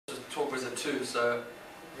2, so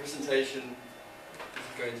the presentation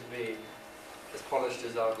isn't going to be as polished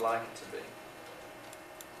as I would like it to be.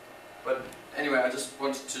 But anyway, I just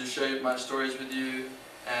wanted to share my stories with you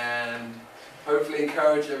and hopefully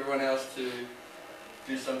encourage everyone else to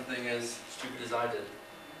do something as stupid as I did.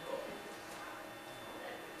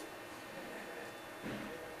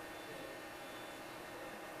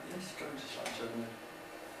 Yes, go into slideshow, isn't it?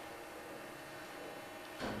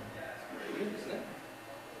 It's weird, isn't it?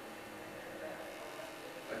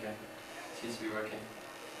 Okay, seems to be working.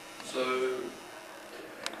 So,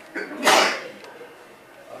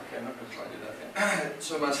 okay, I'm not going to try to do that again.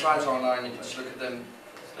 So my slides are online, you can just look at them.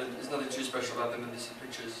 There's nothing too special about them, and these are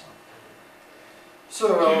pictures.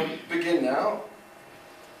 So I'll begin now.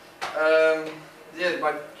 Yeah,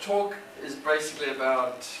 my talk is basically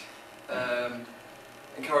about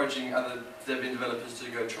encouraging other Debian developers to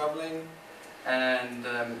go traveling, and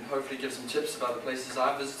hopefully give some tips about the places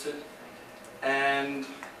I've visited, and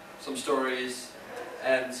some stories,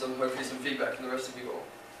 and hopefully some feedback from the rest of you all.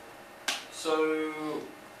 So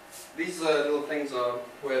these are little things of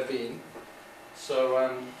where I've been. So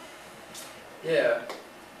yeah,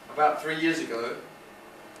 about 3 years ago,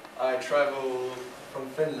 I travelled from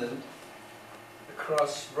Finland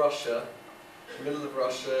across Russia, middle of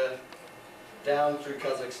Russia, down through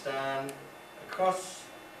Kazakhstan, across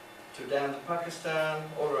down to Pakistan,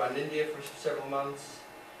 all around India for several months,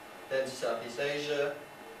 then to Southeast Asia,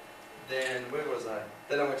 then where was I?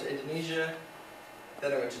 Then I went to Indonesia,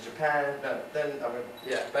 then I went to Japan, no, then I went,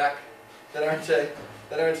 yeah, back, then I went to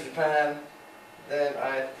Japan, then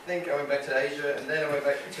I think I went back to Asia, and then I went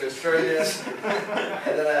back to Australia,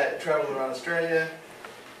 and then I travelled around Australia,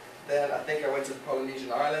 then I think I went to the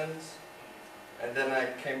Polynesian Islands, and then I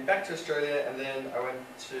came back to Australia, and then I went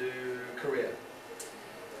to Korea.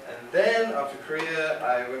 And then after Korea,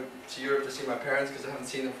 I went to Europe to see my parents because I haven't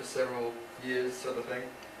seen them for several years, sort of thing.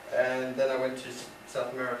 And then I went to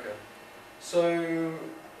South America. So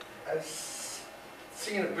I've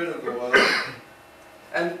seen a bit of the world.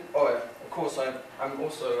 And oh yeah, of course I'm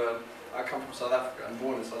also I come from South Africa. I'm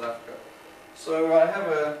born in South Africa. So I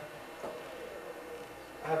have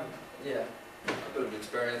yeah, a bit of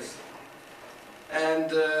experience.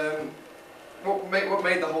 And what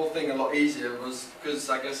made the whole thing a lot easier was because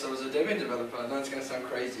I guess I was a Debian developer. I know it's going to sound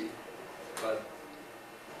crazy, but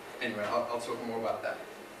anyway, I'll talk more about that.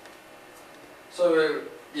 So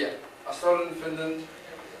yeah, I started in Finland,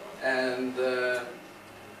 and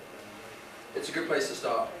it's a good place to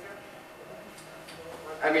start.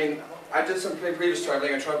 I mean, I did some previous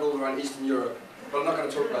traveling. I traveled around Eastern Europe, but I'm not going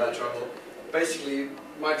to talk about that travel. Basically,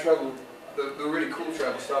 my travel, the really cool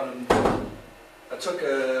travel started in Finland. I took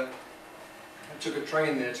a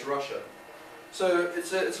train there to Russia. So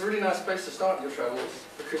it's a really nice place to start your travels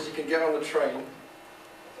because you can get on the train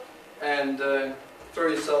and throw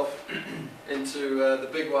yourself into the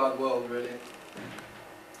big wide world, really.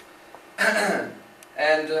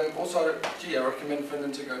 And also, gee, I recommend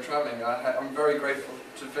Finland to go traveling. I'm very grateful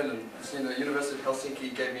to Finland. You know, the University of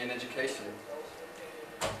Helsinki gave me an education.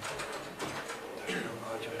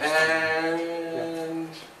 And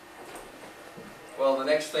well, the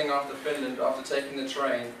next thing after Finland, after taking the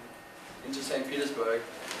train into St. Petersburg,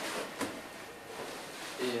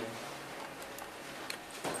 yeah.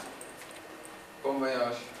 Bon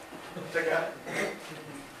voyage. Take care.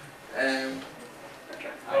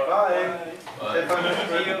 Okay. Bye. Bye.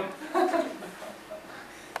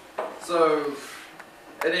 So,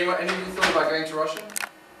 any of you thought about going to Russia?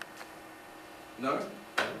 No?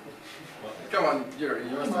 Come on,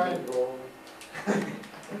 you must have been.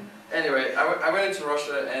 Anyway, I went into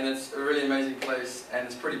Russia, and it's a really amazing place, and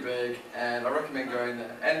it's pretty big, and I recommend going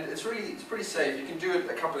there. And it's pretty safe. You can do it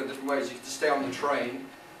a couple of different ways. You can just stay on the train,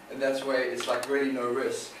 and that's where it's like really no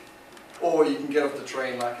risk. Or you can get off the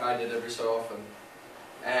train like I did every so often.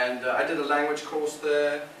 And I did a language course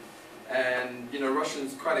there, and you know,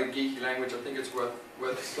 Russian's quite a geeky language. I think it's worth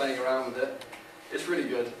playing around with it. It's really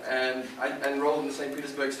good. And I enrolled in the St.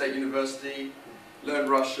 Petersburg State University, learned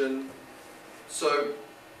Russian. So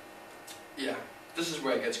yeah, this is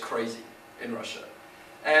where it gets crazy in Russia.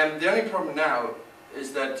 And the only problem now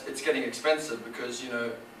is that it's getting expensive because, you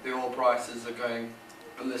know, the oil prices are going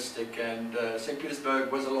ballistic, and St. Petersburg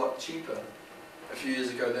was a lot cheaper a few years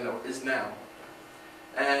ago than it is now.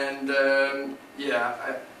 And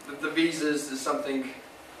yeah, the visas is something,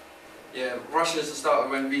 yeah, Russia is the start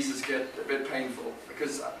of when visas get a bit painful,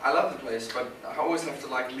 because I love the place, but I always have to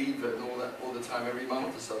like leave it and all the time, every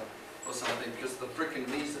month or so, or something, because of the frickin'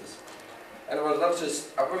 visas. And I would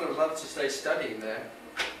have loved to stay studying there,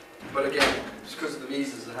 but again, just because of the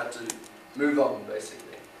visas, I had to move on,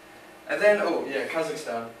 basically. And then, oh yeah,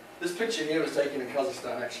 Kazakhstan. This picture here was taken in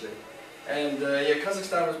Kazakhstan actually. And yeah,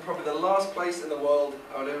 Kazakhstan was probably the last place in the world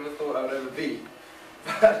I would ever thought I would ever be.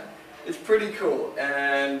 But it's pretty cool.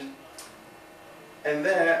 And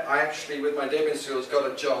there I actually, with my Debian skills, got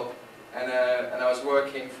a job. And I was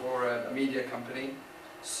working for a media company.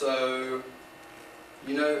 So,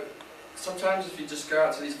 you know, sometimes if you just go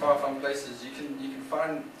out to these far-flung places, you can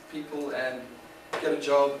find people and get a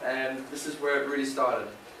job, and this is where it really started.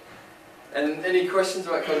 And any questions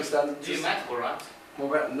about Kazakhstan? Do you met Borat?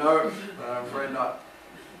 No, I'm afraid not.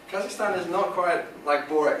 Kazakhstan is not quite like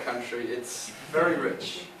Borat country. It's very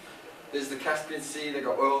rich. There's the Caspian Sea, they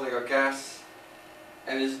got oil, they got gas,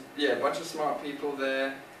 and there's a bunch of smart people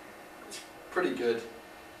there. It's pretty good,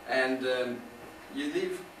 and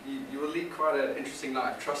you will lead quite an interesting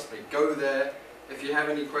life. Trust me. Go there. If you have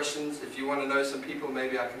any questions, if you want to know some people,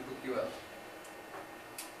 maybe I can hook you up.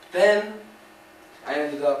 Then I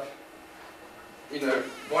ended up, you know,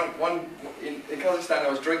 in Kazakhstan I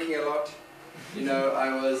was drinking a lot. You know,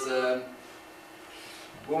 I was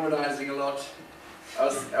womanizing a lot.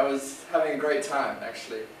 I was having a great time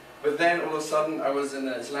actually. But then all of a sudden I was in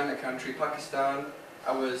an Islamic country, Pakistan.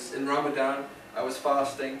 I was in Ramadan. I was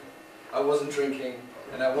fasting. I wasn't drinking,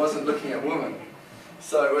 and I wasn't looking at women.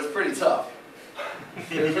 So it was pretty tough.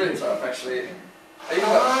 It was really tough actually.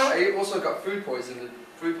 I also got food poisoning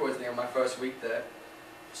on my first week there.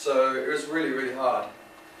 So it was really, really hard.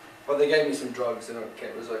 But they gave me some drugs and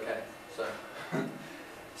it was okay.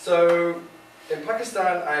 So in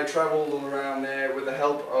Pakistan I travelled all around there with the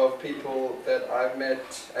help of people that I've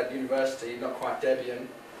met at university, not quite Debian.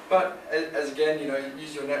 But as again, you know, you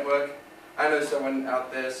use your network. I know someone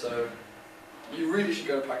out there, so you really should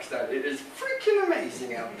go to Pakistan. It is freaking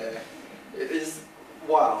amazing out there. It is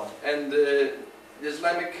wild. And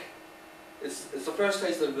Islamic, it's the first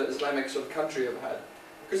taste of the Islamic sort of country I've had.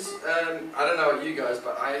 Because I don't know about you guys,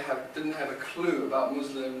 but I didn't have a clue about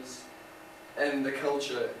Muslims and the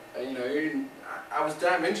culture. You know, I was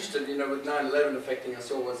damn interested, you know, with 9/11 affecting us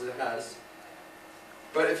all as it has.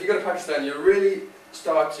 But if you go to Pakistan, you really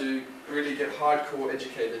start to really get hardcore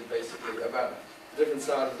educated, basically, about a different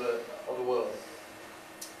side of the world.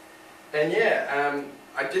 And yeah,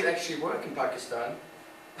 I did actually work in Pakistan.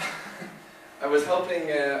 I was helping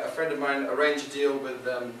a friend of mine arrange a deal with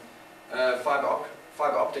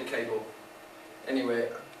fiber optic cable. Anyway,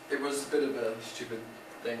 it was a bit of a stupid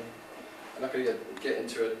thing. I'm not going to get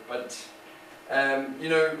into it, but you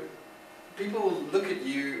know, people look at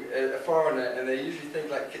you, a foreigner, and they usually think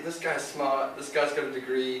like, this guy's smart, this guy's got a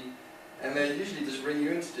degree, and they usually just ring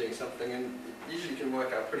you into doing something, and it usually can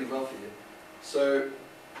work out pretty well for you. So,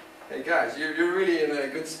 hey guys, you're really in a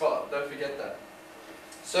good spot, don't forget that.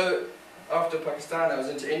 So, after Pakistan, I was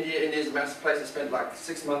into India. India is a massive place. I spent like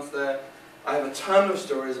 6 months there. I have a ton of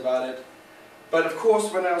stories about it. But of course,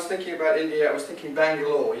 when I was thinking about India, I was thinking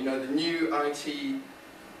Bangalore, you know, the new IT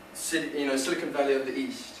city, you know, Silicon Valley of the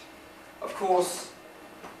East. Of course,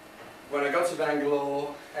 when I got to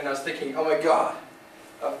Bangalore, and I was thinking, oh my God,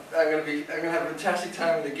 I'm gonna have a fantastic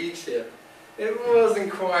time with the geeks here. It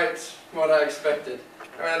wasn't quite what I expected.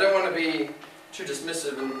 I mean, I don't want to be too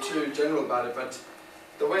dismissive and too general about it, but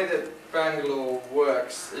the way that Bangalore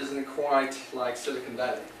works isn't quite like Silicon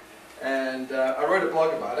Valley. And I wrote a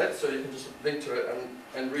blog about it, so you can just link to it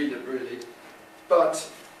and read it really. But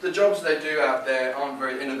the jobs they do out there aren't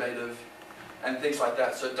very innovative and things like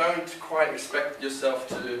that, so don't quite expect yourself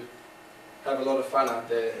to have a lot of fun out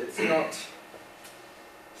there. It's not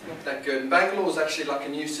that good. And Bangalore is actually like a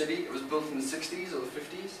new city. It was built in the 60s or the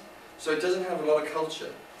 50s, so it doesn't have a lot of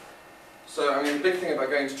culture. So, I mean, the big thing about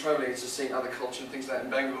going to traveling is just seeing other culture and things like that.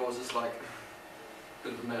 And Bangalore is just like a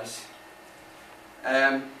bit of a mess.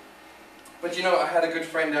 But you know, I had a good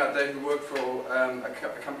friend out there who worked for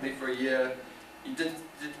a company for a year. He did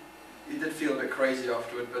feel a bit crazy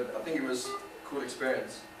afterward, but I think it was a cool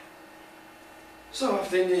experience. So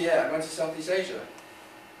after India, yeah, I went to Southeast Asia.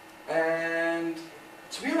 And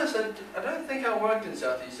to be honest, I don't think I worked in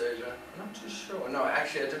Southeast Asia. I'm not too sure. No,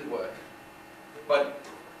 actually I didn't work. But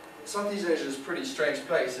Southeast Asia is a pretty strange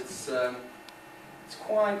place. It's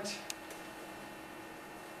quite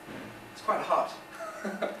hot.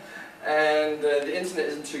 And the internet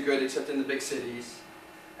isn't too good except in the big cities.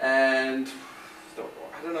 And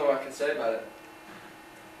I don't know what I can say about it.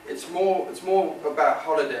 It's more about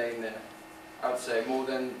holidaying there, I would say, more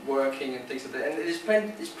than working and things like that. And there's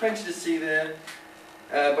plenty to see there.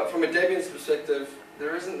 But from a Debian's perspective,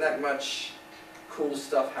 there isn't that much cool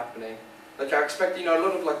stuff happening. Like I expect, you know, a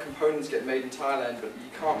lot of like components get made in Thailand, but you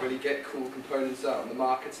can't really get cool components out on the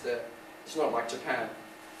markets there. It's not like Japan.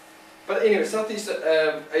 But anyway, Southeast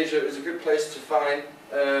Asia is a good place to find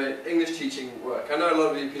English teaching work. I know a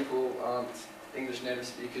lot of you people aren't English native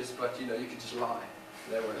speakers, but you know, you could just lie.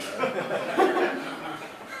 There we go.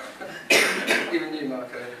 Even you,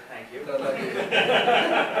 Marco. Thank you. I love you.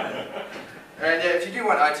 And yeah, if you do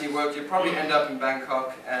want IT work, you'll probably end up in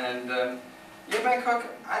Bangkok. And yeah, Bangkok,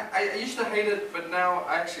 I used to hate it, but now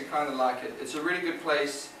I actually kind of like it. It's a really good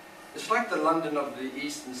place. It's like the London of the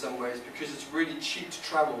East in some ways, because it's really cheap to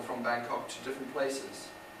travel from Bangkok to different places.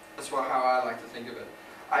 That's how I like to think of it.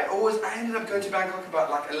 I ended up going to Bangkok about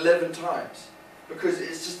like 11 times, because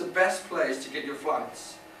it's just the best place to get your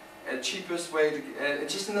flights. And cheapest way to,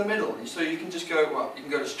 it's just in the middle. So you can just go, well, you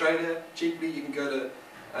can go to Australia cheaply, you can go to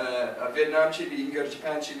Vietnam cheaply, you can go to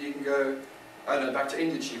Japan cheaply, you can go, I don't know, back to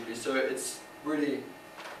India cheaply. So it's really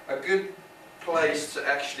a good place to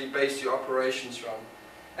actually base your operations from.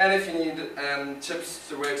 And if you need tips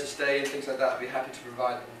to where to stay and things like that, I'd be happy to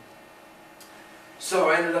provide them. So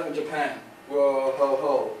I ended up in Japan. Whoa, ho,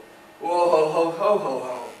 ho. Whoa, ho, ho, ho, ho,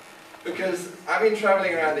 ho. Because I've been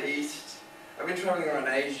traveling around the East, I've been traveling around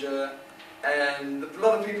Asia, and a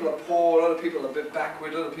lot of people are poor, a lot of people are a bit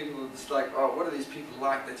backward, a lot of people are just like, oh, what are these people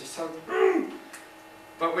like? They're just so...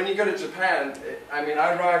 But when you go to Japan, I mean,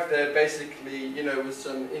 I arrived there basically, you know, with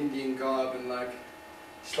some Indian garb and like,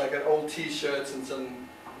 just like an old t-shirts and some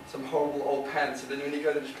horrible old pants. And then when you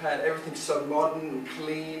go to Japan, everything's so modern and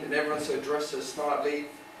clean, and everyone's so dressed so smartly.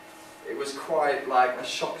 It was quite like a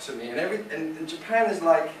shock to me. And Japan is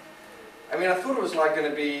like, I mean, I thought it was like going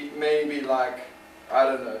to be maybe like, I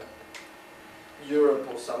don't know, Europe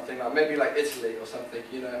or something, like maybe like Italy or something,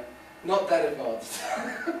 you know. Not that advanced,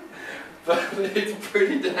 but it's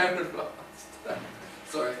pretty damn advanced.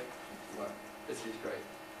 Sorry, well, Italy's great.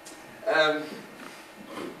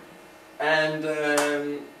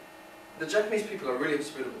 The Japanese people are really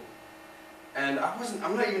hospitable. And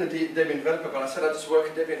I'm not even a Debian developer, but I said I just work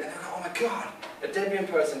at Debian, and they're like, oh my god, a Debian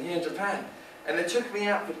person here in Japan. And they took me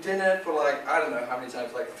out for dinner for like, I don't know how many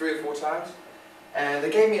times, like 3 or 4 times. And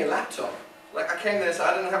they gave me a laptop. Like I came there and said,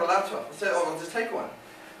 I didn't have a laptop. I said, oh, I'll just take one.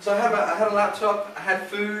 So I had a laptop, I had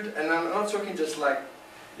food, and I'm not talking just like,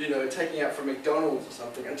 you know, taking out from McDonald's or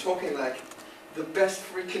something. I'm talking like the best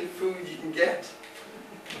freaking food you can get.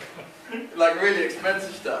 Like really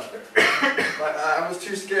expensive stuff. Like, I was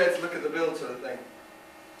too scared to look at the bill sort of thing.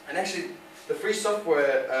 And actually, the free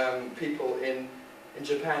software people in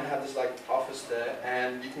Japan have this like office there,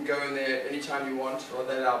 and you can go in there anytime you want, or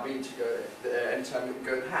they allow me to go there anytime you can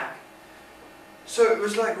go and hack. So it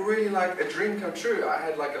was like really like a dream come true. I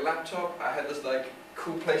had like a laptop, I had this like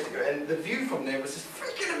cool place to go, and the view from there was just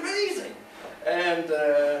freaking amazing. And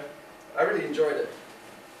I really enjoyed it.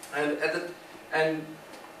 And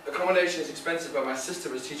accommodation is expensive, but my sister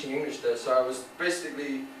was teaching English there, so I was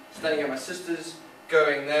basically staying at my sister's,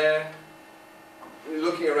 going there,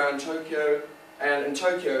 looking around Tokyo. And in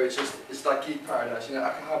Tokyo, it's like geek paradise. You know,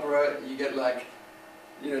 Akihabara, you get like,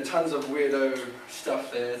 you know, tons of weirdo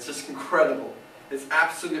stuff there. It's just incredible. It's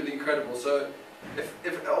absolutely incredible. So,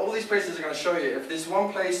 if all these places are going to show you, if there's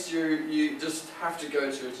one place you just have to go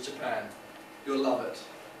to, it's Japan. You'll love it.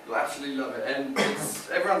 You'll absolutely love it. And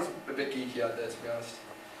everyone's a bit geeky out there, to be honest.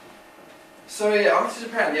 So yeah, after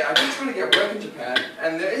Japan, yeah, I've been trying to get work in Japan,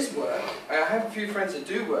 and there is work. I have a few friends that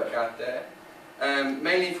do work out there.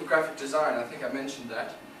 Mainly for graphic design, I think I mentioned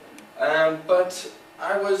that. But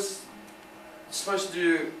I was supposed to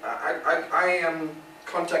do, I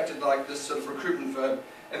contacted like this sort of recruitment firm,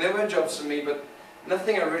 and there were jobs for me, but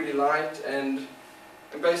nothing I really liked, and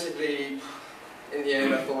basically, in the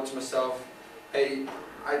end I thought to myself, hey,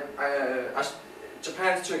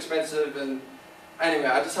 Japan's too expensive, and anyway,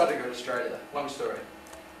 I decided to go to Australia, long story.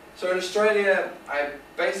 So in Australia, I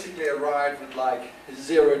basically arrived with like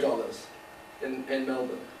 $0. In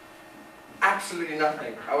Melbourne. Absolutely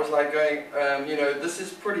nothing. I was like going, you know, this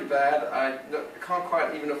is pretty bad. I can't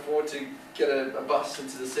quite even afford to get a bus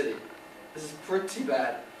into the city. This is pretty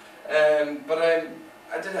bad. But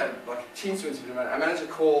I did have like a Teams meeting. I managed to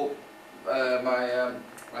call my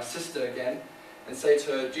sister again and say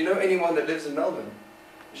to her, do you know anyone that lives in Melbourne?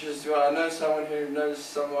 She says, well, I know someone who knows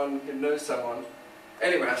someone who knows someone.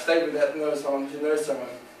 Anyway, I stayed with that knows someone who knows someone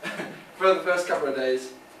for the first couple of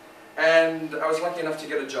days. And I was lucky enough to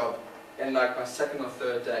get a job in like my 2nd or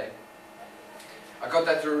 3rd day. I got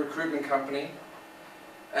that through a recruitment company,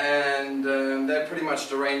 and they pretty much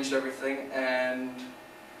arranged everything, and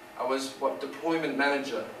I was, deployment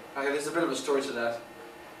manager. Okay, there's a bit of a story to that.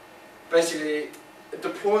 Basically, a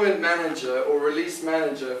deployment manager or release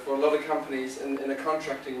manager for a lot of companies in the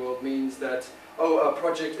contracting world means that, oh, our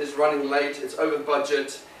project is running late, it's over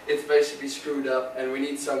budget, it's basically screwed up, and we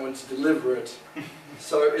need someone to deliver it.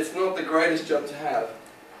 So it's not the greatest job to have.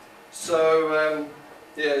 So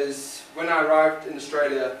when I arrived in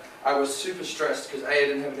Australia, I was super stressed because I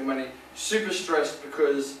didn't have any money. Super stressed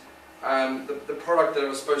because the product that I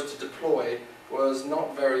was supposed to deploy was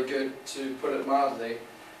not very good, to put it mildly.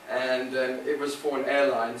 And it was for an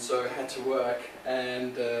airline, so it had to work.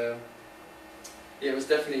 And it was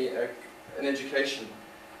definitely an education.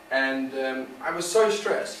 And I was so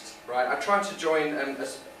stressed, right? I tried to join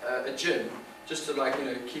a gym just to, like,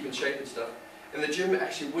 keep in shape and stuff. And the gym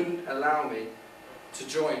actually wouldn't allow me to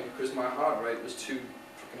join because my heart rate was too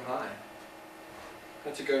freaking high. I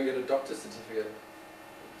had to go and get a doctor's certificate.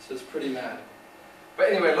 So it's pretty mad.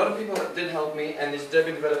 But anyway, a lot of people did help me, and there's a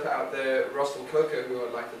Debian developer out there, Russell Coker, who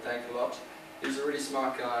I'd like to thank a lot. He's a really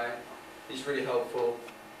smart guy. He's really helpful.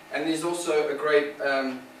 And he's also a great,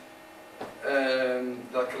 like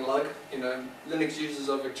a lug, Linux users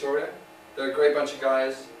of Victoria. They're a great bunch of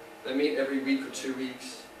guys. They meet every week or 2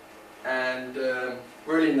 weeks, and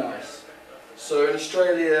really nice. So in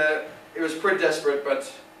Australia, it was pretty desperate, but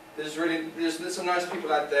there's some nice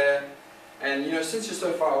people out there, and since you're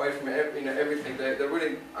so far away from everything, they're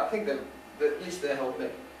really, I think that at least they help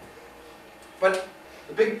me. But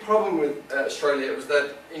the big problem with Australia was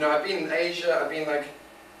that I've been in Asia, I've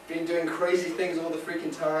been doing crazy things all the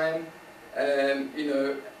freaking time, and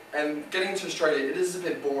and getting to Australia, it is a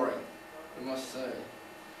bit boring, I must say.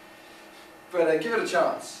 But give it a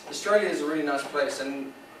chance. Australia is a really nice place,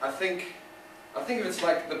 and I think it's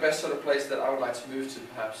like the best sort of place that I would like to move to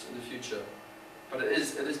perhaps in the future. But it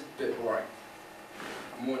is a bit boring.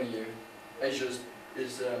 I'm warning you. Asia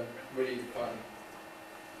is really fun.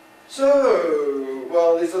 So,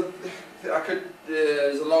 well, there's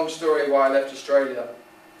a long story why I left Australia,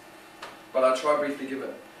 but I'll try briefly give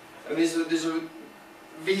it. And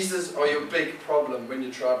visas are your big problem when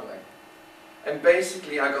you're traveling. And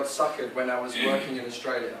basically, I got suckered when I was working in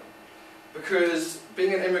Australia. Because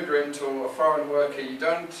being an immigrant or a foreign worker, you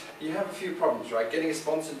have a few problems, right? Getting a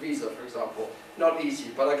sponsored visa, for example, not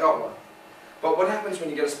easy, but I got one. But what happens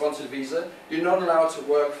when you get a sponsored visa? You're not allowed to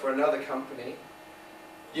work for another company.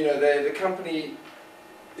 The company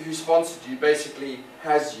who sponsored you basically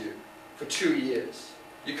has you for 2 years.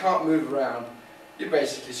 You can't move around. You're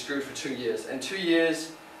basically screwed for 2 years. And 2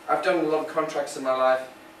 years, I've done a lot of contracts in my life.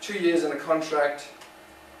 2 years in a contract,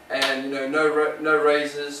 and no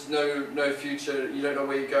raises, no future. You don't know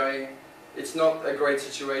where you're going. It's not a great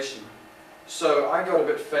situation. So I got a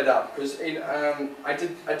bit fed up because I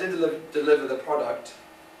did deliver the product,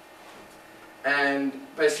 and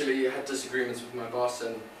basically I had disagreements with my boss,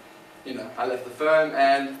 and I left the firm.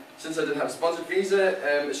 And since I didn't have a sponsored visa,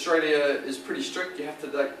 Australia is pretty strict. You have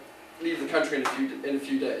to leave the country in a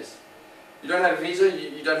few days. You don't have a visa,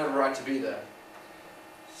 you don't have a right to be there.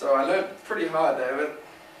 So I learned pretty hard there, but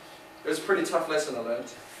it was a pretty tough lesson I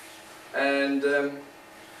learned. And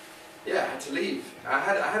yeah, I had to leave. I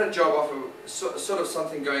had a job offer, sort of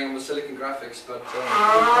something going on with Silicon Graphics, but it didn't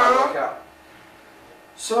quite work out.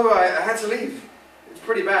 So I had to leave. It's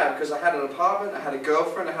pretty bad because I had an apartment, I had a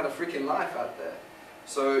girlfriend, I had a freaking life out there.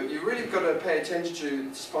 So you really got to pay attention to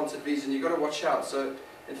the sponsored visa, and you got to watch out. So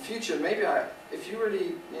in future, maybe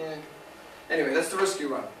anyway, that's the risk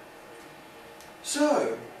you run.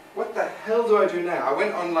 So, what the hell do I do now? I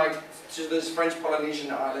went on to those French Polynesian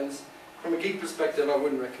islands. From a geek perspective, I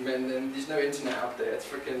wouldn't recommend them. There's no internet out there. It's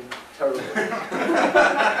freaking terrible.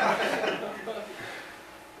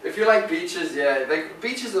 If you like beaches, yeah,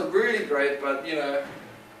 beaches are really great, but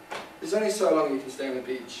there's only so long you can stay on the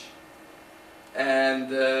beach. And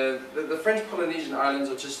the French Polynesian islands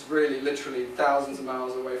are just really, literally thousands of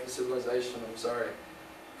miles away from civilization. I'm sorry.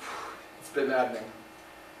 It's a bit maddening.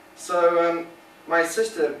 So, my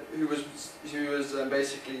sister, who was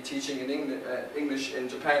basically teaching in English in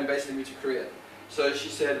Japan, basically moved to Korea. So she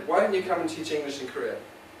said, "Why don't you come and teach English in Korea?"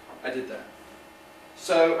 I did that.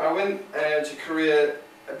 So I went to Korea,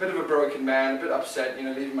 a bit of a broken man, a bit upset,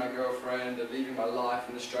 leaving my girlfriend, and leaving my life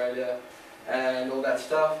in Australia, and all that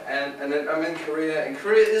stuff. And then I'm in Korea, and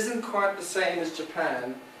Korea isn't quite the same as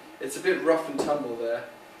Japan. It's a bit rough and tumble there.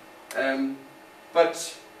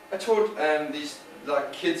 But I taught these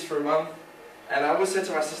kids for a month. And I always said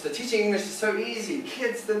to my sister, teaching English is so easy,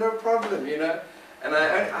 kids, they're no problem, And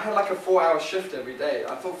I had like a 4-hour shift every day.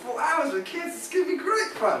 I thought, 4 hours with kids, it's going to be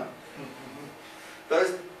great fun.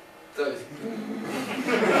 Those.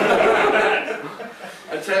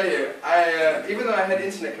 I tell you, even though I had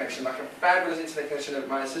internet connection, like a fabulous internet connection at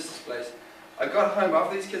my sister's place, I got home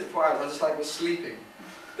after these kids were quiet, I just like was sleeping.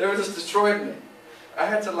 They were just destroyed me. I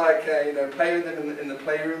had to like, you know, play with them in the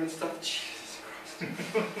playroom and stuff. Jesus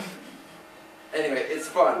Christ. Anyway, it's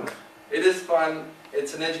fun. It is fun.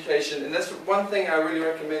 It's an education, and that's one thing I really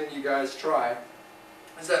recommend you guys try.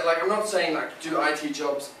 Is that, like, I'm not saying like do IT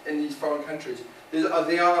jobs in these foreign countries. There are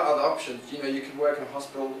other options. You know, you could work in a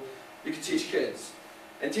hospital. You could teach kids,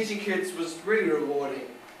 and teaching kids was really rewarding,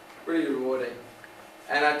 really rewarding.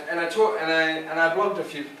 And I blogged a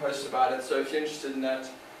few posts about it. So if you're interested in that,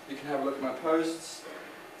 you can have a look at my posts.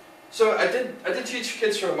 So I did teach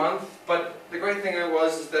kids for a month, but the great thing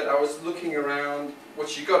is that I was looking around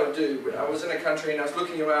what you got to do. I was in a country and I was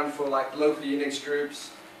looking around for like local Unix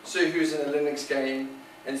groups, see who's in a Linux game,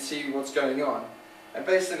 and see what's going on. And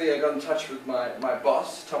basically I got in touch with my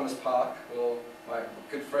boss, Thomas Park, or my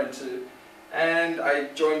good friend too, and I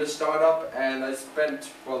joined a startup, and I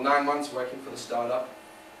spent, well, 9 months working for the startup,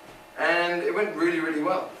 and it went really, really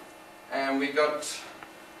well. And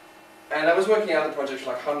I was working on other projects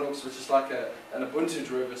like Hunlux, which is like an Ubuntu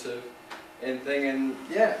derivative and thing, and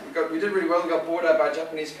yeah, we did really well. We got bought out by a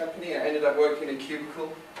Japanese company. I ended up working in a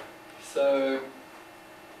cubicle, so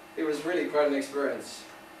it was really quite an experience.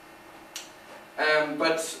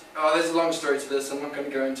 There's a long story to this. I'm not going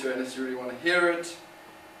to go into it unless you really want to hear it.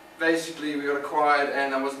 Basically, we got acquired,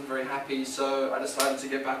 and I wasn't very happy, so I decided to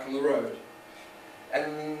get back on the road.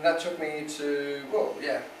 And that took me to, well,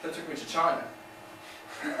 yeah, that took me to China.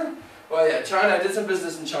 Well, yeah, China. I did some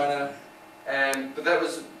business in China, but that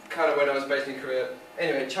was kind of when I was based in Korea.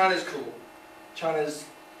 Anyway, China's cool.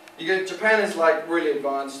 Japan is like really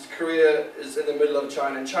advanced. Korea is in the middle of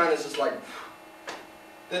China, and China's just like,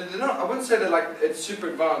 they're not, I wouldn't say they're like, it's super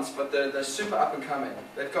advanced, but they're super up and coming.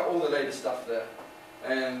 They've got all the latest stuff there.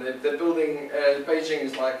 And they're building, Beijing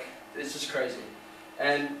is like, it's just crazy.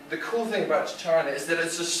 And the cool thing about China is that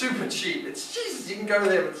it's just super cheap. It's, Jesus, you can go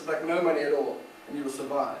there with like no money at all, and you will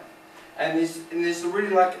survive. And there's really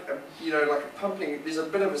like, you know, like a pumping, there's a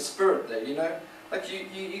bit of a spirit there, you know? Like you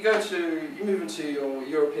move into your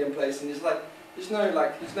European place, and there's no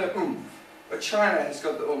oomph. But China has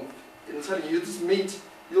got the oomph. I'm telling you,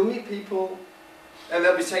 you'll meet people, and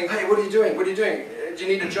they'll be saying, hey, what are you doing? What are you doing? Do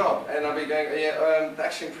you need a job? And I'll be going, yeah,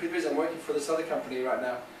 actually I'm pretty busy, I'm working for this other company right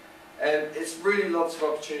now. And it's really lots of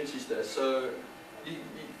opportunities there. So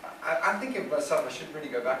I'm thinking of myself, I should really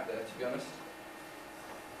go back there, to be honest.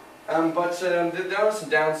 There are some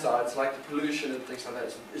downsides, like the pollution and things like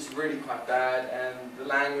that is really quite bad, and the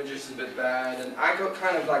language is a bit bad, and I got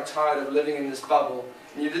kind of like tired of living in this bubble.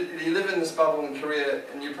 And you live in this bubble in Korea,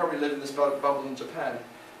 and you probably live in this bubble in Japan.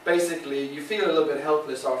 Basically, you feel a little bit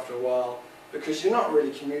helpless after a while, because you're not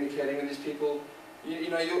really communicating with these people.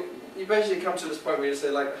 You basically come to this point where you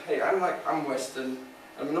say like, hey, I'm Western,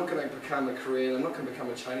 I'm not going to become a Korean, I'm not going to become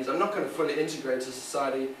a Chinese, I'm not going to fully integrate to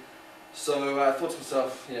society. So I thought to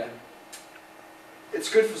myself, yeah, it's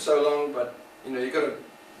good for so long, but you know, you got to.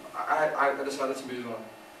 I decided to move on.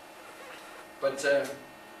 But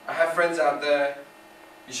I have friends out there.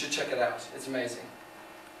 You should check it out. It's amazing.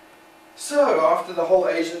 So after the whole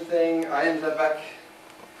Asian thing, I ended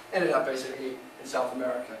up basically in South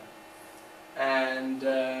America, and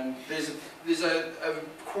there's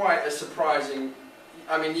quite a surprising.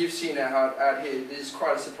 I mean, you've seen it out here. There's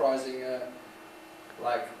quite a surprising.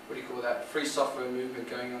 Like, what do you call that, free software movement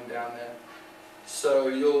going on down there. So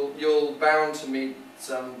you'll bound to meet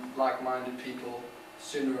some like-minded people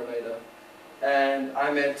sooner or later. And I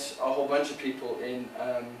met a whole bunch of people in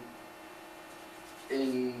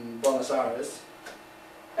Buenos Aires,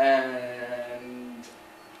 and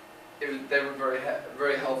they were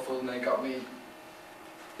very helpful, and they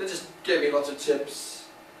just gave me lots of tips.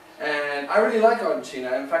 And I really like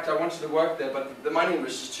Argentina. In fact, I wanted to work there, but the money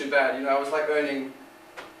was just too bad. You know, I was like earning,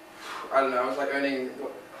 I don't know, I was like earning,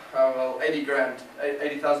 well,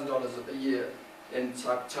 $80,000 a year in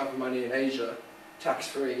type of money in Asia,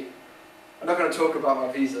 tax-free. I'm not going to talk about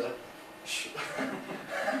my visa.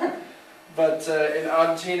 But in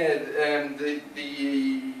Argentina,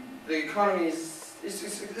 the economy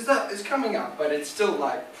is coming up, but it's still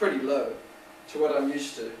like pretty low to what I'm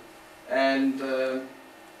used to. And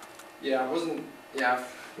yeah,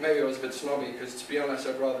 maybe I was a bit snobby, because to be honest,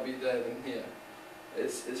 I'd rather be there than here.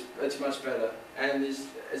 It's much better, and there's,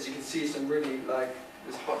 as you can see, some really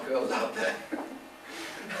there's hot girls out there,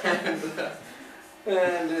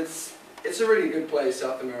 and it's a really good place,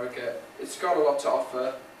 South America. It's got a lot to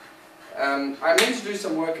offer. I meant to do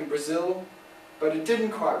some work in Brazil, but it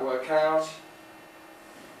didn't quite work out.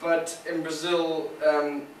 But in Brazil,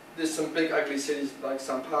 there's some big ugly cities like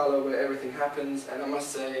São Paulo where everything happens, and I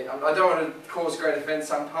must say, I don't want to cause great offense,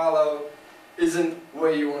 São Paulo isn't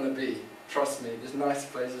where you want to be. Trust me, there's nicer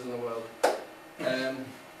places in the world.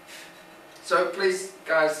 So please,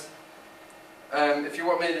 guys, if you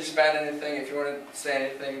want me to expand anything, if you want to say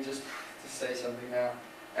anything, just say something now.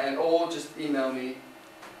 Or just email me.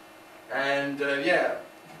 And yeah,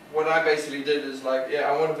 what I basically did is like, yeah,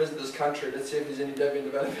 I want to visit this country, let's see if there's any Debian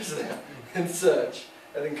developers there, and search,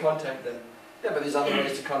 and then contact them. Yeah, but there's other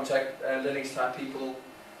ways to contact Linux type people.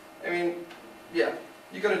 I mean, yeah,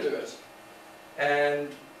 you got to do it. And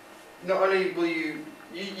not only will you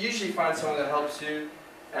usually find someone that helps you,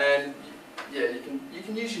 and yeah, you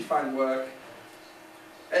can usually find work.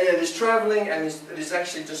 And yeah, there's traveling, and there's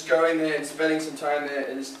actually just going there and spending some time there,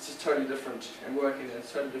 and it's just totally different. And working there,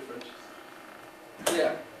 it's totally different.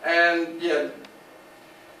 Yeah, and yeah,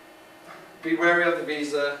 be wary of the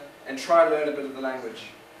visa and try to learn a bit of the language.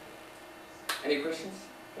 Any questions?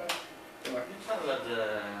 You traveled in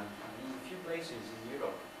a few places in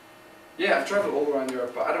Europe. Yeah, I've traveled all around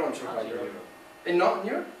Europe, but I don't want to talk about Europe. Not in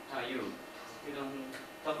Europe? You don't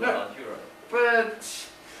talk No. about Europe. But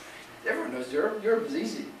everyone knows Europe. Europe is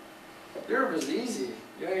easy. Europe is easy.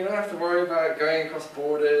 You know, you don't have to worry about going across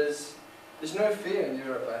borders. There's no fear in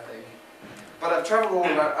Europe, I think. But I've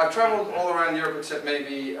traveled all around Europe except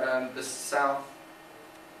maybe the southeast,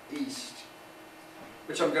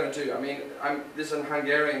 which I'm going to do. I mean, there's a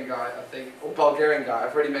Hungarian guy, I think, or Bulgarian guy.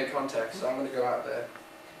 I've already made contacts, so I'm going to go out there.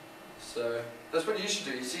 So that's what you should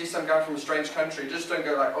do. You see some guy from a strange country, just don't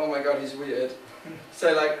go like, oh my god, he's weird.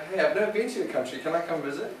 Say like, hey, I've never been to your country, can I come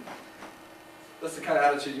visit? That's the kind of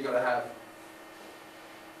attitude you've got to have.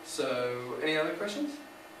 So, any other questions?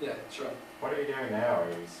 Yeah, sure. What are you doing now? Are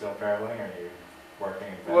you still traveling? Are you working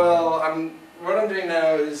in Finland? Well, what I'm doing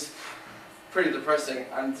now is pretty depressing.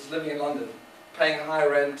 I'm just living in London, paying high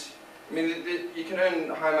rent. I mean, you can earn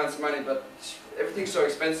high amounts of money, but everything's so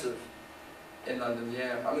expensive in London.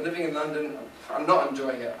 Yeah, I'm living in London. I'm not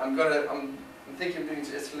enjoying it. I'm thinking of moving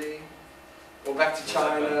to Italy or back to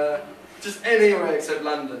China, just anywhere except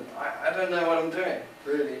London. I don't know what I'm doing,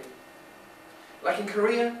 really. Like in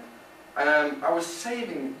Korea, I was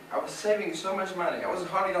saving so much money. I was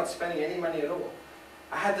hardly not spending any money at all.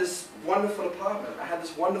 I had this wonderful apartment. I had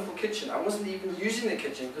this wonderful kitchen. I wasn't even using the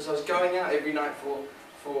kitchen because I was going out every night for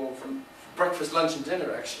breakfast, lunch and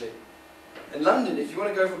dinner actually. In London, if you want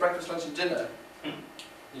to go for breakfast, lunch and dinner,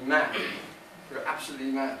 you're mad. You're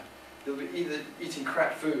absolutely mad. You'll be either eating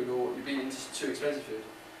crap food or you'll be eating just too expensive food.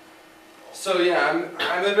 So yeah,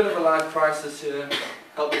 I'm in a bit of a life crisis here.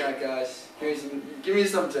 Help me out, guys. Give me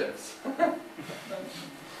some tips.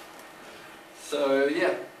 So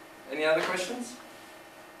yeah, any other questions?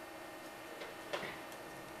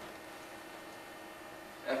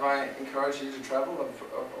 Have I encouraged you to travel,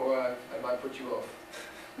 or have I put you off?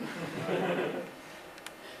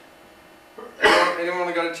 Anyone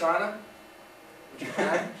want to go to China?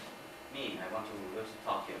 Japan? Me, I want to go to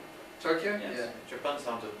Tokyo. Tokyo? Yes. Yeah. Japan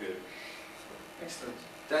sounded good. Excellent.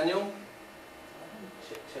 Daniel?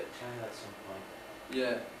 China at some point.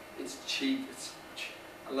 Yeah, it's cheap.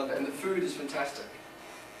 I love it, and the food is fantastic.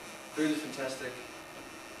 Food is fantastic,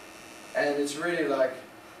 and it's really like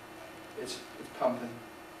it's pumping.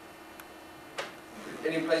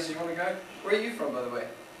 Any places you want to go? Where are you from, by the way?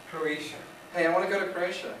 Croatia. Hey, I want to go to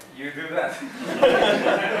Croatia. You do that.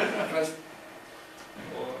 First,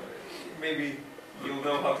 Or maybe you'll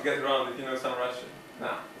know how to get around if you know some Russian.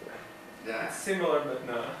 No. yeah. It's similar, but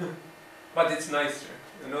no. But it's nicer.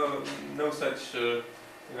 No such,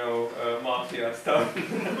 mafia stuff.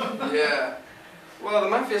 Yeah. Well, the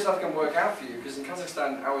mafia stuff can work out for you because in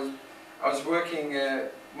Kazakhstan, I was working.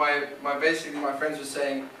 Basically my friends were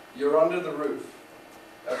saying, "You're under the roof."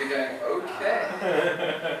 I'd be going,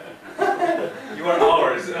 "Okay." You are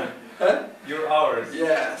ours. Huh? You're ours.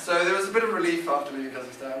 Yeah. So there was a bit of relief after leaving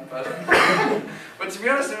Kazakhstan, but but to be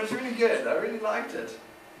honest, it was really good. I really liked it.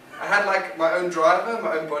 I had like my own driver,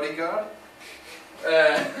 my own bodyguard.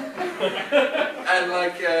 And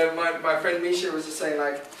like my friend Misha was just saying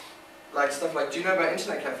like stuff like, do you know about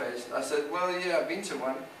internet cafes? I said, well yeah, I've been to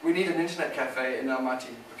one. We need an internet cafe in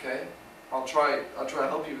Almaty, okay? I'll try to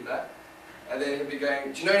help you with that. And then he'd be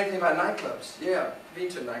going, do you know anything about nightclubs? Yeah, I've been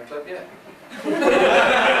to a nightclub, yeah.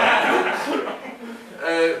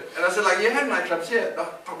 And I said like, you have nightclubs, yeah,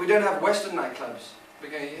 but we don't have Western nightclubs.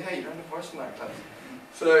 We're going, yeah, you don't have Western nightclubs.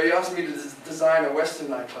 So he asked me to design a Western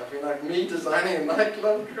nightclub. You're like, me designing a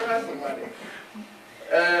nightclub? Christ almighty.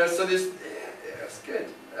 So this, yeah, it's good.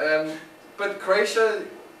 But Croatia,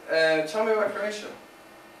 tell me about Croatia.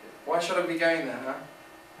 Why should I be going there,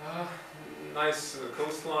 huh? Nice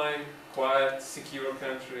coastline, quiet, secure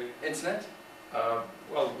country. Internet?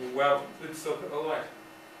 Well, it's alright.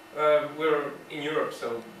 We're in Europe,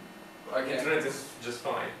 so Okay. internet is just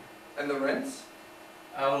fine. And the rents?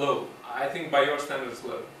 Low. I think by your standards,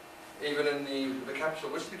 low. Even in the capital?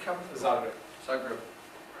 Which is the capital? Zagreb. Zagreb.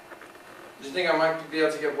 Do you think I might be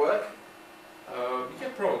able to get work? Yeah,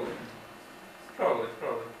 probably. Probably.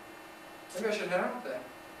 Maybe I should head out there.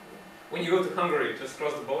 When you go to Hungary, just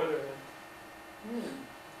cross the border.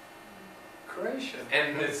 Croatia.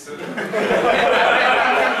 And it's and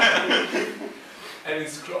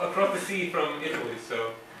it's across the sea from Italy,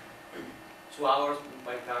 so 2 hours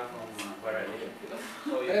by car from where I live.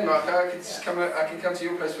 So you Hey Mark, I can just come. I can come to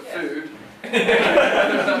your place for Yes. food.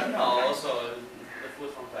 No, also the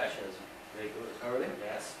food from Croatia is very good. Oh really?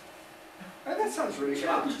 Yes. Oh, that sounds really good.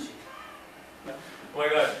 oh my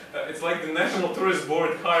god, it's like the National Tourist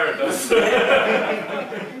Board hired us.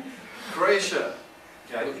 Croatia.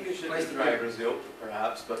 Yeah, I think you should Place to try be. Brazil,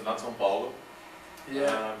 perhaps, but not São Paulo.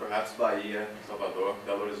 Yeah. Perhaps Bahia, Salvador,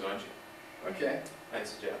 Belo Horizonte. Okay. I'd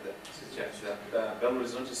suggest that. Belo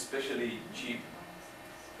Horizonte is especially cheap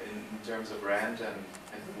in terms of rent and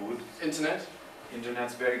food. Internet.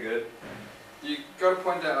 Internet's very good. You got to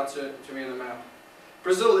point that out to me on the map.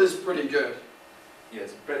 Brazil is pretty good.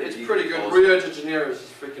 Yes, It's pretty good. also. Rio de Janeiro is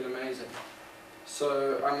freaking amazing.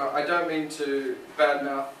 So I don't mean to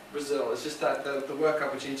badmouth Brazil. It's just that the work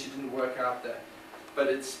opportunity didn't work out there, but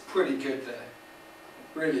it's pretty good there.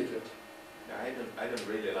 Really good. Yeah, I don't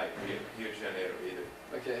really like Rio de Janeiro either.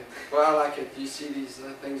 Okay. Well, I like it. You see these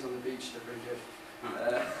things on the beach. They're pretty good.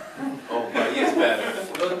 Oh, Bahia is better.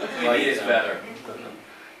 Bahia is better.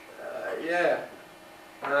 Yeah.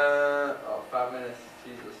 5 minutes.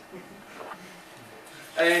 Jesus.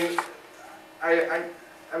 And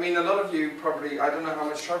I mean, a lot of you probably, I don't know how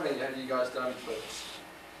much traveling have you guys done, but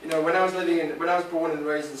you know, when I was born and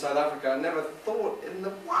raised in South Africa, I never thought in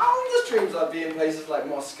the wildest dreams I'd be in places like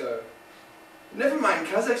Moscow. Never mind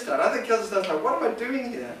Kazakhstan. I think Kazakhstan's like, what am I doing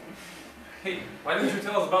here? Hey, why didn't you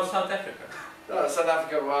tell us about South Africa? South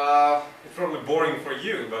Africa, wow. It's probably boring for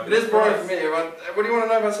you, but It is boring for me. What do you want to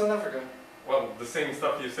know about South Africa? Well, the same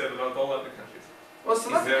stuff you said about all other countries. Well,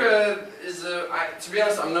 South Africa is, to be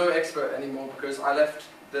honest, I'm no expert anymore because I left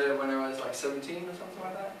there when I was like 17 or something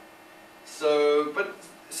like that. So, but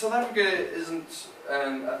South Africa isn't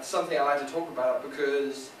something I like to talk about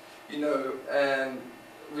because, you know,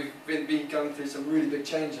 we've been going through some really big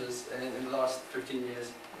changes in the last 15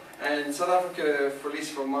 years. And South Africa, for at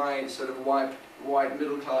least for my sort of white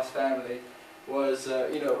middle class family, was,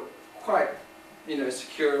 you know, quite, you know,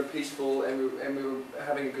 secure and peaceful, and we were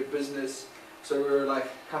having a good business. So we were like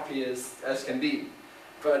happy as can be.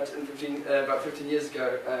 But in about 15 years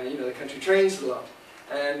ago, you know, the country changed a lot.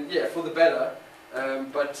 And yeah, for the better,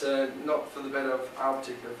 but not for the better of our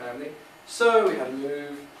particular family. So we had to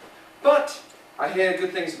move. But I hear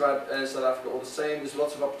good things about South Africa all the same. There's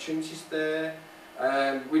lots of opportunities there.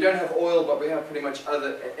 We don't have oil, but we have pretty much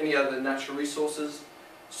any other natural resources.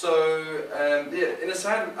 So yeah,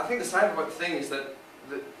 I think the sad thing is that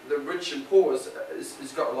the rich and poor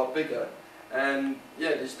has got a lot bigger. And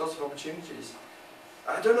yeah, there's lots of opportunities.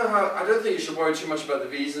 I don't think you should worry too much about the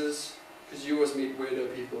visas, because you always meet weirdo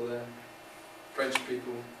people there. French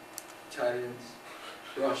people, Italians,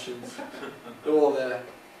 Russians, they're all there.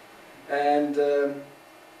 And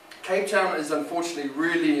Cape Town is unfortunately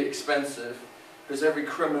really expensive, because every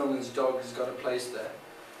criminal and his dog has got a place there.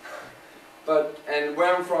 And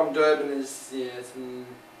where I'm from, Durban is, yeah, I'm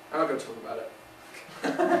not going to talk about it.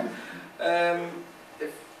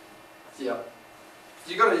 Yeah,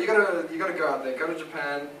 you gotta go out there. Go to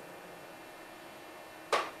Japan.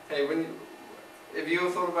 Hey, have you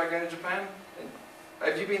ever thought about going to Japan?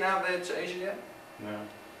 Have you been out there to Asia yet? No.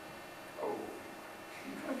 Oh,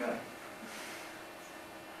 you gotta go.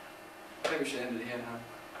 I think we should end it here now.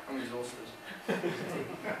 I'm exhausted.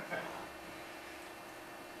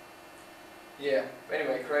 Yeah. But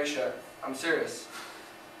anyway, Croatia. I'm serious.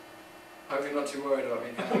 Hope you're not too worried about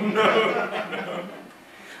me. No.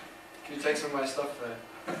 Can you take some of my stuff there?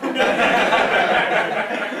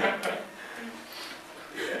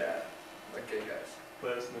 Yeah. Okay, guys.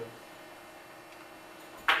 Let us know.